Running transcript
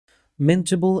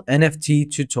Mintable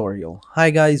NFT tutorial.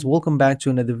 Hi guys, welcome back to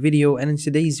another video, and in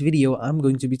today's video I'm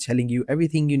going to be telling you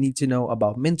everything you need to know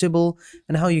about Mintable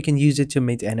and how you can use it to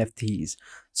mint NFTs.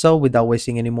 So without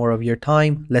wasting any more of your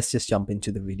time, let's just jump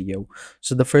into the video.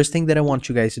 So the first thing that I want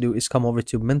you guys to do is come over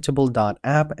to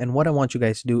Mintable.app, and what I want you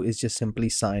guys to do is just simply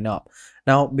sign up.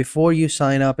 Now before you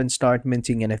sign up and start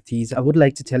minting NFTs, I would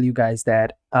like to tell you guys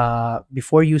that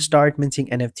before you start minting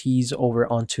NFTs over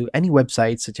onto any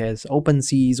website such as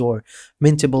OpenSeas or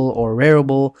Mintable or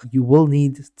Rarible, you will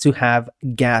need to have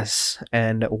gas.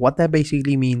 And what that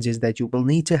basically means is that you will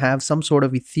need to have some sort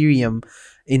of Ethereum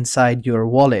inside your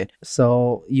wallet.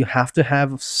 So you have to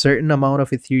have a certain amount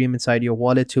of Ethereum inside your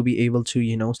wallet to be able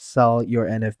to, sell your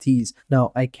NFTs.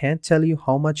 Now, I can't tell you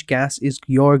how much gas is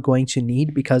you're going to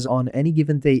need because on any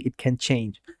given day it can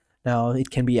change. Now, it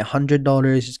can be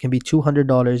 $100, it can be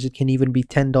 $200, it can even be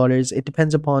 $10. It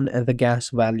depends upon the gas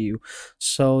value.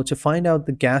 So to find out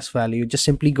the gas value, just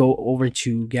simply go over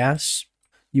to gas.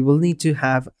 You will need to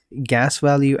have gas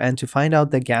value, and to find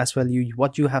out the gas value,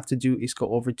 what you have to do is go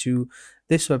over to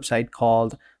this website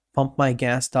called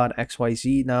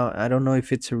pumpmygas.xyz. Now, I don't know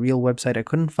if it's a real website. I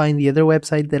couldn't find the other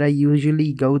website that I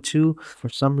usually go to for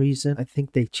some reason. I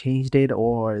think they changed it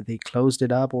or they closed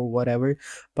it up or whatever,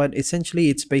 but essentially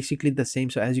it's basically the same.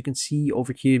 So as you can see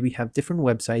over here, we have different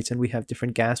websites and we have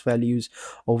different gas values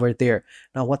over there.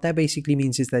 Now what that basically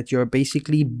means is that you're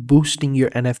basically boosting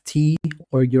your NFT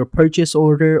or your purchase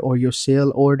order or your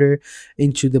sale order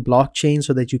into the blockchain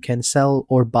so that you can sell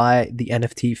or buy the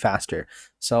NFT faster.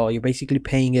 So you're basically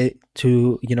paying it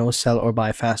to, sell or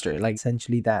buy faster, like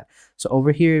essentially that. So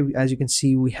over here, as you can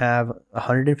see, we have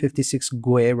 156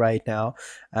 GUI right now,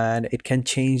 and it can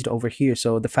change over here.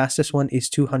 So the fastest one is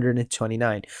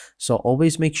 229. So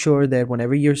always make sure that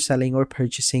whenever you're selling or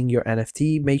purchasing your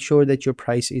NFT, make sure that your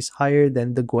price is higher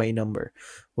than the GUI number,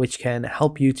 which can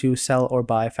help you to sell or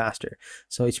buy faster.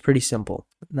 So it's pretty simple.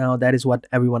 Now that is what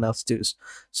everyone else does.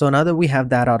 So now that we have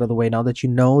that out of the way, now that you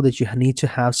know that you need to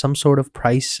have some sort of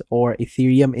price or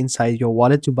Ethereum inside your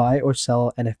wallet to buy or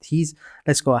sell NFTs,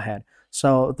 let's go ahead.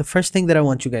 So the first thing that I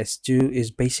want you guys to do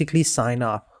is basically sign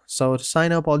up. So to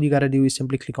sign up, all you got to do is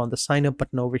simply click on the sign up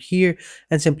button over here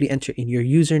and simply enter in your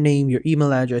username, your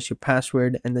email address, your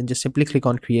password, and then just simply click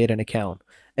on create an account.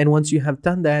 And once you have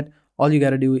done that, all you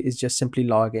got to do is just simply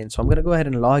log in. So I'm going to go ahead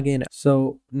and log in.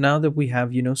 So now that we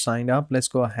have, signed up, let's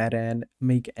go ahead and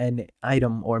make an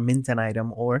item or mint an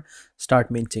item or start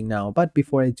minting now. But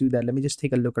before I do that, let me just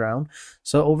take a look around.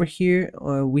 So over here,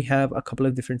 we have a couple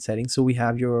of different settings. So we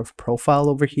have your profile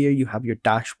over here, you have your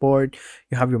dashboard,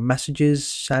 you have your messages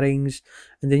settings,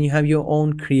 and then you have your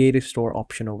own creative store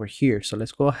option over here. So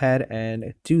let's go ahead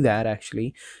and do that.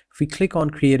 Actually, if we click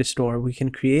on create a store, we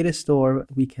can create a store,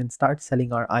 we can start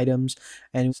selling our items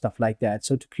and stuff like that.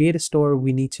 So to create a store,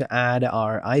 we need to add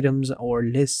our items or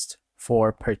list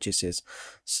for purchases.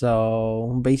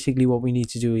 So basically what we need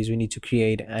to do is we need to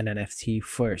create an NFT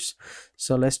first.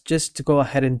 So let's just go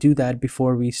ahead and do that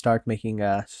before we start making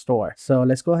a store. So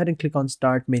let's go ahead and click on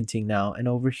start minting now, and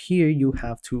over here you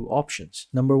have two options.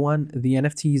 Number one, the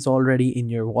NFT is already in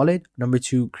your wallet. Number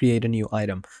two, create a new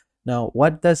item. Now,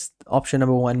 what does option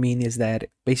number one mean is that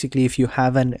basically if you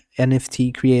have an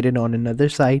NFT created on another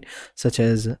site such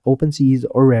as OpenSeas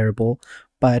or Rarible,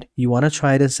 but you want to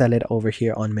try to sell it over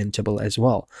here on Mintable as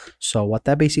well. So what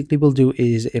that basically will do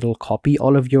is it'll copy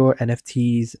all of your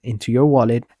NFTs into your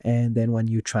wallet, and then when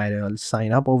you try to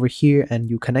sign up over here and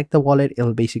you connect the wallet,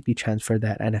 it'll basically transfer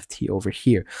that NFT over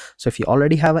here. So if you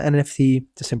already have an NFT,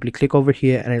 just simply click over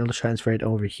here and it'll transfer it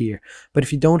over here. But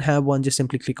if you don't have one, just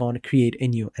simply click on create a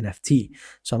new NFT.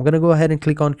 So I'm going to go ahead and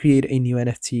click on create a new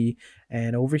NFT,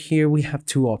 and over here we have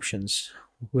two options,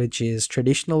 which is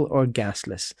traditional or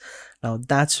gasless. Now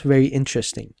that's very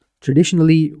interesting.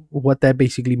 Traditionally, what that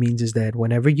basically means is that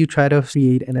whenever you try to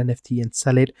create an NFT and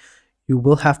sell it, you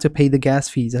will have to pay the gas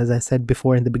fees, as I said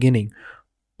before in the beginning.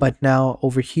 But now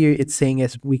over here, it's saying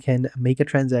as we can make a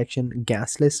transaction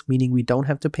gasless, meaning we don't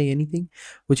have to pay anything,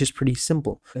 which is pretty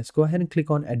simple. Let's go ahead and click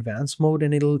on advanced mode,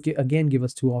 and it'll again give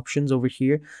us two options over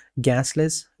here.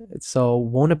 Gasless, so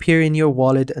won't appear in your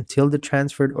wallet until the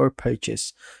transferred or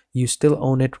purchase. You still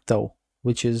own it though,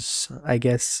 which is, I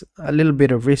guess, a little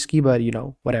bit of risky, but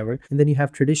whatever. And then you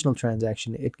have traditional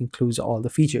transaction. It includes all the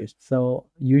features. So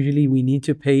usually we need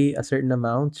to pay a certain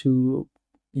amount to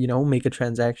make a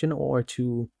transaction or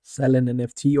to sell an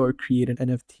NFT or create an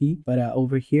NFT. But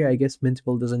over here, I guess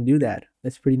Mintable doesn't do that.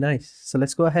 That's pretty nice. So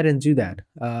let's go ahead and do that.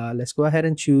 Let's go ahead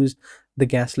and choose the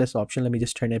gasless option. Let me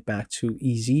just turn it back to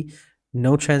easy.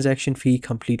 No transaction fee,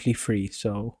 completely free.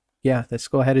 So yeah, let's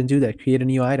go ahead and do that. Create a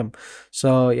new item.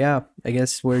 So yeah, I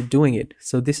guess we're doing it.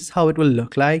 So this is how it will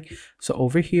look like. So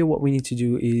over here, what we need to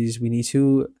do is we need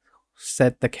to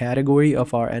set the category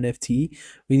of our NFT.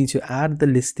 We need to add the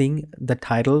listing, the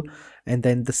title, and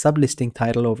then the sublisting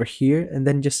title over here, and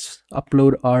then just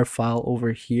upload our file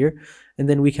over here. And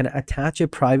then we can attach a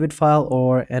private file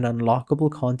or an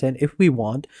unlockable content if we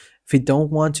want. If we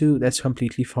don't want to, that's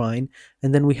completely fine.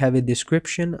 And then we have a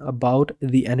description about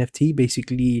the NFT,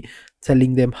 basically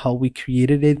telling them how we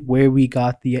created it, where we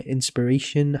got the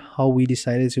inspiration, how we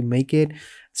decided to make it,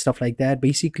 stuff like that.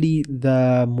 Basically,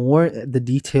 the more the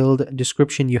detailed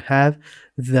description you have,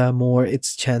 the more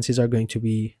its chances are going to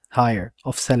be higher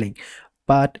of selling.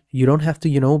 But you don't have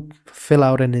to, fill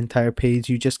out an entire page.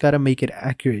 You just got to make it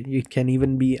accurate. It can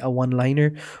even be a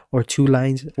one-liner or 2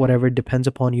 lines, whatever, depends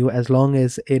upon you, as long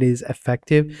as it is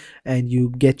effective and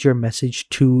you get your message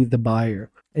to the buyer.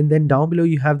 And then down below,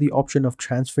 you have the option of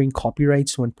transferring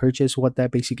copyrights when purchased. What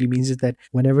that basically means is that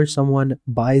whenever someone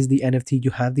buys the NFT,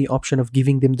 you have the option of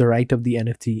giving them the right of the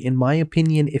NFT. In my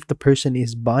opinion, if the person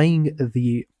is buying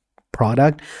the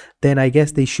product, then I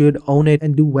guess they should own it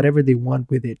and do whatever they want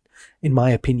with it, in my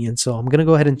opinion. So I'm gonna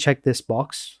go ahead and check this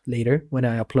box later when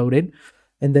I upload it.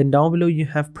 And then down below you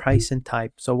have price and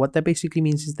type. So what that basically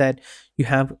means is that you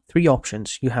have 3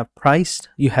 options. You have priced,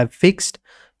 you have fixed,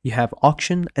 you have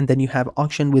auction, and then you have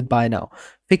auction with buy now.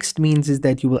 Fixed means is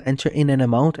that you will enter in an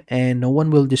amount and no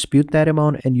one will dispute that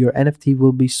amount, and your NFT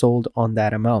will be sold on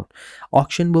that amount.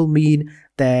 Auction will mean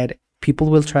that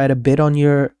people will try to bid on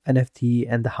your NFT,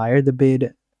 and the higher the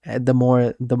bid, the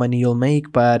more the money you'll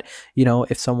make. But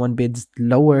if someone bids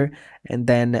lower, and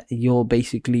then you'll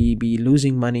basically be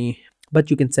losing money. But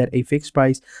you can set a fixed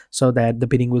price so that the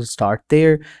bidding will start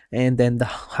there, and then the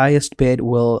highest bid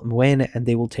will win and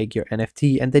they will take your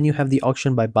NFT. And then you have the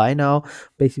auction by buy now.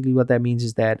 Basically what that means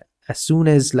is that as soon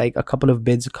as like a couple of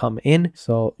bids come in,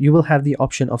 so you will have the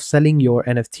option of selling your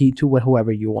NFT to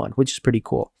whoever you want, which is pretty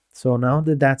cool. So now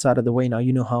that that's out of the way, now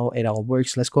you know how it all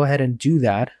works. Let's go ahead and do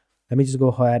that. Let me just go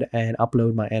ahead and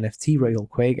upload my NFT real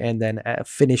quick and then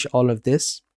finish all of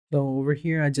this. So over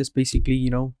here, I just basically,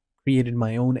 created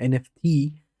my own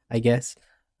NFT, I guess.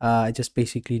 I just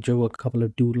basically drew a couple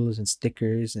of doodles and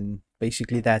stickers, and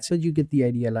basically that's it. You get the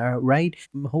idea, right?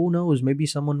 Who knows? Maybe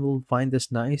someone will find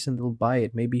this nice and they'll buy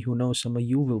it. Maybe, who knows, some of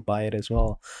you will buy it as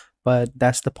well. But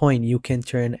that's the point. You can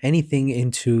turn anything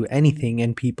into anything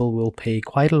and people will pay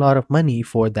quite a lot of money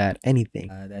for that anything.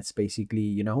 That's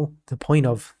basically, the point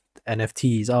of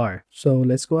NFTs are. So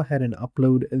let's go ahead and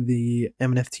upload the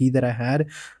NFT that I had.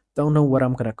 Don't know what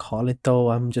I'm gonna call it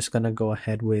though. I'm just gonna go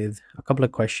ahead with a couple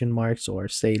of question marks, or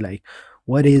say like,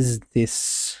 what is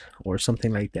this, or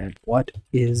something like that. What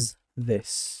is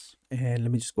this? And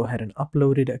let me just go ahead and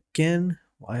upload it again.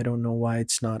 I don't know why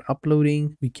it's not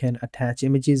uploading. We can attach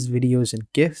images, videos, and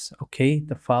GIFs. Okay,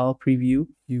 the file preview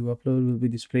you upload will be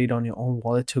displayed on your own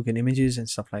wallet token images and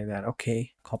stuff like that.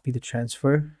 Okay, copy the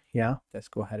transfer. Yeah, let's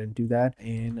go ahead and do that.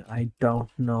 And I don't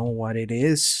know what it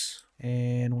is.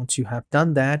 And once you have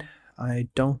done that, I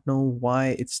don't know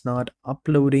why it's not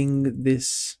uploading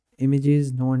this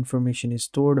images. No information is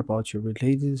stored about your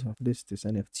relatives of this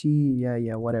NFT.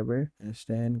 Yeah, whatever.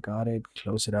 Understand, got it.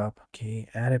 Close it up. Okay,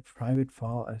 add a private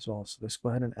file as well. So let's go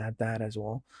ahead and add that as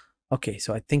well. Okay,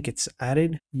 so I think it's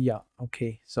added. Yeah,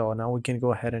 okay. So now we can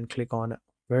go ahead and click on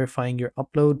verifying your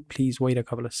upload. Please wait a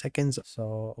couple of seconds.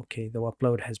 So okay, the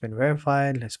upload has been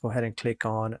verified. Let's go ahead and click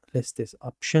on list this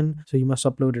option. So you must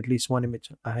upload at least one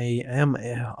image. I am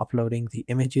uploading the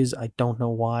images. I don't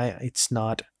know why it's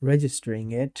not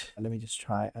registering it. Let me just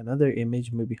try another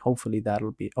image. Maybe, hopefully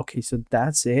that'll be okay. So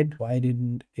that's it. Why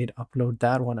didn't it upload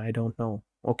that one? I don't know.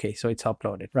 Okay, so it's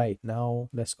uploaded. Right, now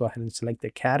let's go ahead and select the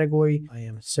category. I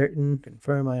am certain,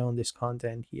 confirm I own this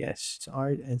content. Yes, it's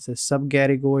art, and the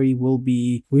subcategory will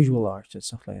be visual arts and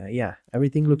stuff like that. Yeah,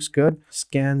 everything looks good.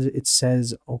 Scans, it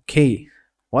says okay.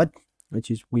 What? Which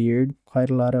is weird.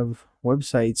 Quite a lot of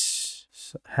websites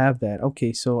have that.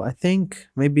 Okay, so I think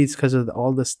maybe it's because of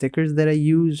all the stickers that I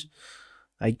use,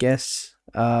 I guess.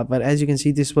 But as you can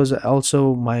see, this was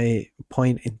also my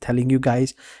point in telling you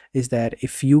guys, is that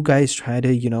if you guys try to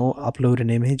upload an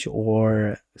image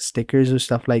or stickers or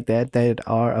stuff like that that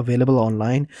are available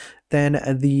online, then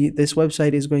this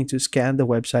website is going to scan the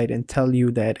website and tell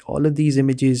you that all of these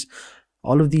images,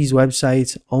 all of these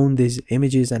websites own these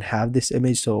images and have this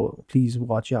image, so please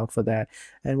watch out for that.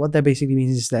 And what that basically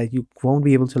means is that you won't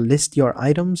be able to list your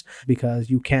items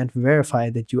because you can't verify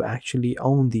that you actually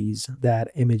own that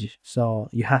image. So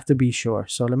you have to be sure.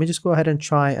 So let me just go ahead and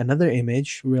try another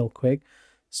image real quick.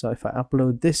 So if I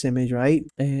upload this image, right,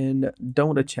 and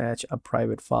don't attach a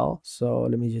private file, so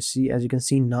let me just see. As you can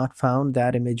see, not found.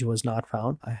 That image was not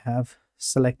found. I have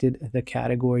selected the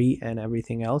category and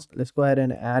everything else. Let's go ahead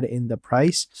and add in the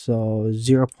price. So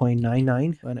 0.99.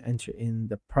 I'm gonna enter in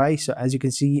the price. So as you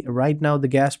can see right now, the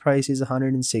gas price is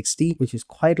 160, which is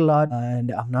quite a lot,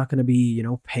 and I'm not going to be, you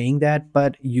know, paying that,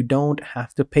 but you don't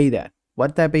have to pay that.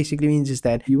 What that basically means is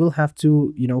that you will have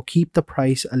to, you know, keep the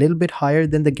price a little bit higher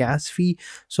than the gas fee,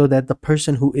 so that the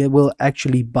person who will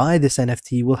actually buy this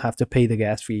NFT will have to pay the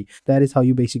gas fee. That is how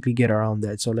you basically get around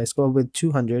that. So let's go with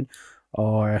 200,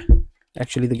 or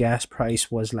actually the gas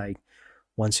price was like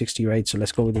 160, right? So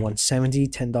let's go with 170,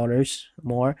 $10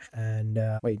 more. And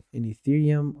wait, in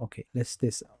Ethereum, okay, let's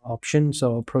this option.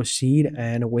 So proceed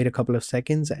and wait a couple of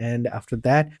seconds, and after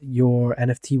that your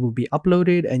NFT will be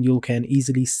uploaded and you can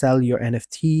easily sell your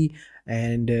NFT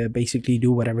and basically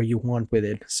do whatever you want with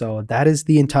it. So that is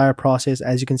the entire process.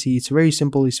 As you can see, it's very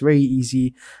simple, it's very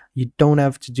easy. You don't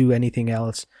have to do anything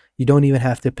else, you don't even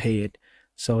have to pay it.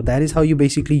 So that is how you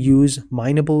basically use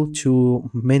Mintable to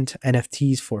mint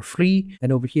NFTs for free.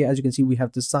 And over here, as you can see, we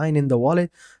have to sign in the wallet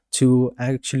to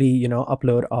actually, you know,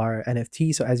 upload our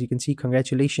NFT. So as you can see,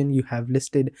 congratulations, you have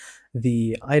listed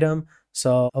the item.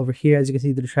 So over here, as you can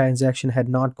see, the transaction had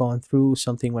not gone through,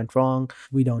 something went wrong.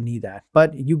 We don't need that,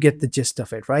 but you get the gist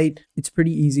of it, right? It's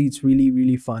pretty easy. It's really,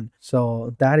 really fun.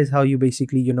 So that is how you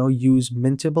basically, you know, use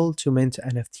Mintable to mint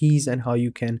NFTs, and how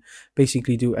you can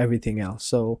basically do everything else.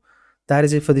 So that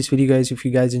is it for this video, guys. If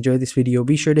you guys enjoyed this video,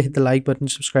 be sure to hit the like button,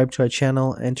 subscribe to our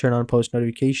channel, and turn on post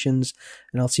notifications.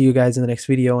 And I'll see you guys in the next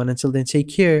video. And until then, take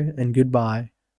care and goodbye.